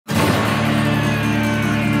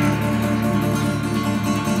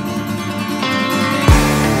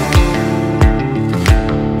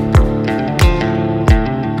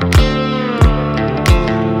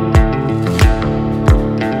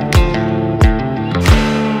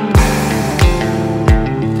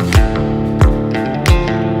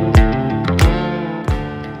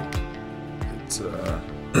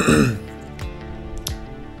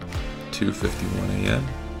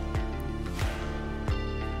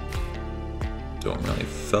Don't really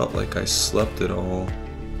felt like I slept at all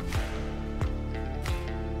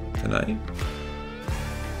tonight.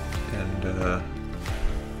 And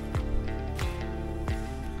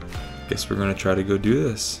guess we're gonna try to go do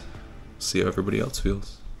this. See how everybody else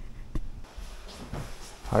feels.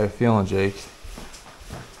 How you feeling, Jake?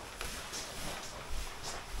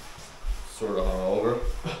 Sort of hungover.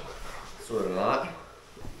 Sort of not.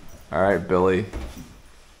 All right, Billy.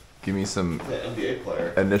 Give me some NBA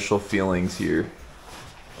player. initial feelings here.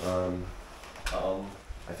 I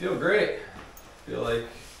feel great. I feel like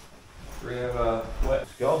we're gonna have a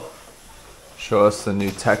let's go. Show us the new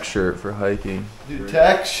tech shirt for hiking. New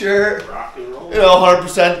tech shirt. Rock and roll. You know,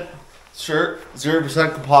 100% shirt,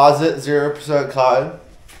 0% composite, 0% cotton.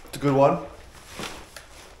 It's a good one.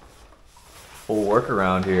 Full work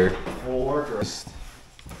around here. Full worker.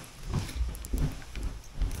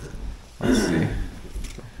 Let's see.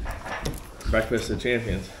 Breakfast of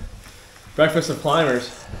champions. Breakfast of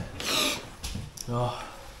climbers. Oh.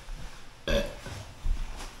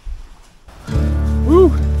 Woo!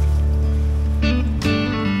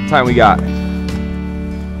 Time we got?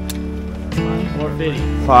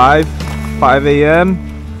 4:50. 5 a.m.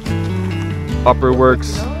 Upper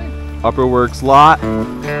Works lot.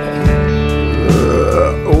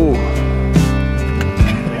 Oh.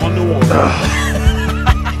 On the wall.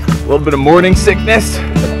 A little bit of morning sickness.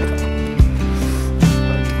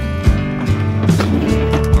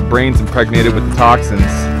 My brain's impregnated with the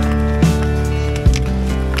toxins.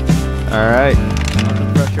 All right.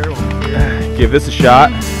 Give this a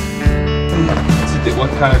shot. What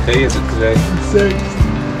kind of day is it today? 6.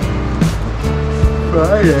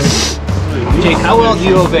 Friday. Jake, how well do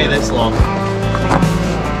you obey this law?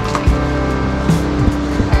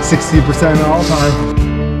 60% all time.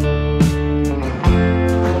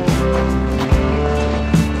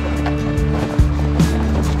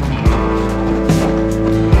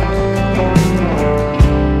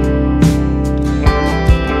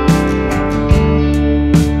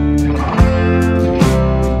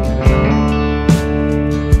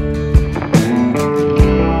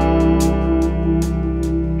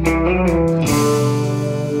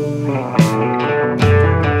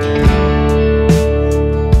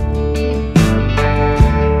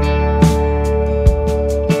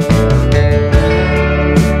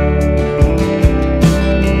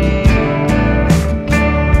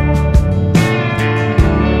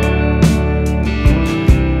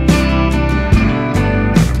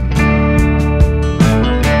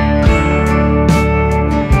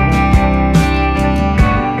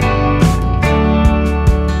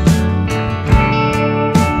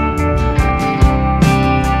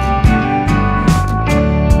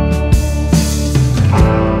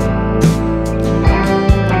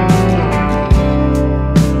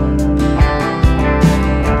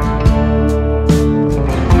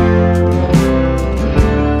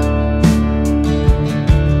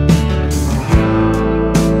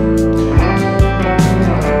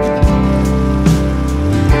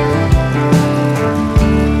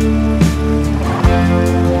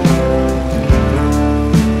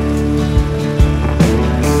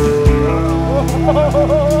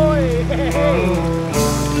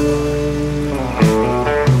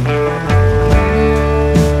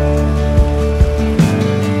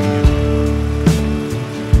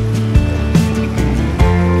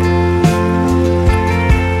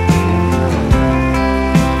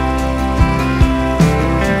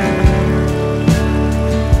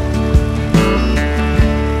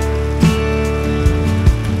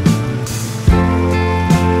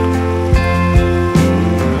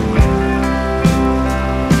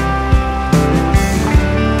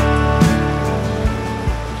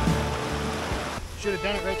 Should have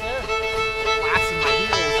done it right there. Blasting my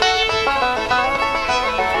heels.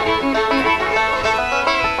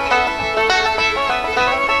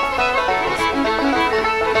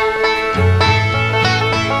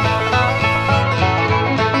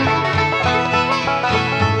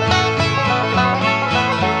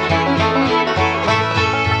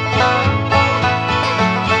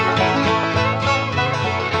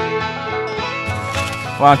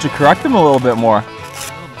 Why don't you correct him a little bit more?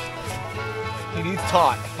 He needs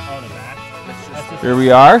taught. Here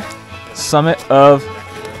we are, summit of,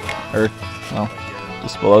 or well,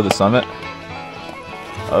 just below the summit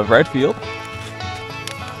of Redfield.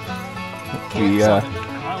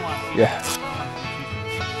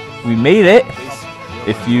 We made it.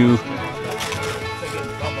 If you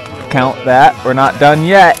count that, we're not done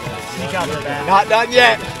yet. Not done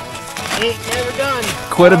yet. Ain't never done.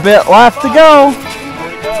 Quite a bit left to go.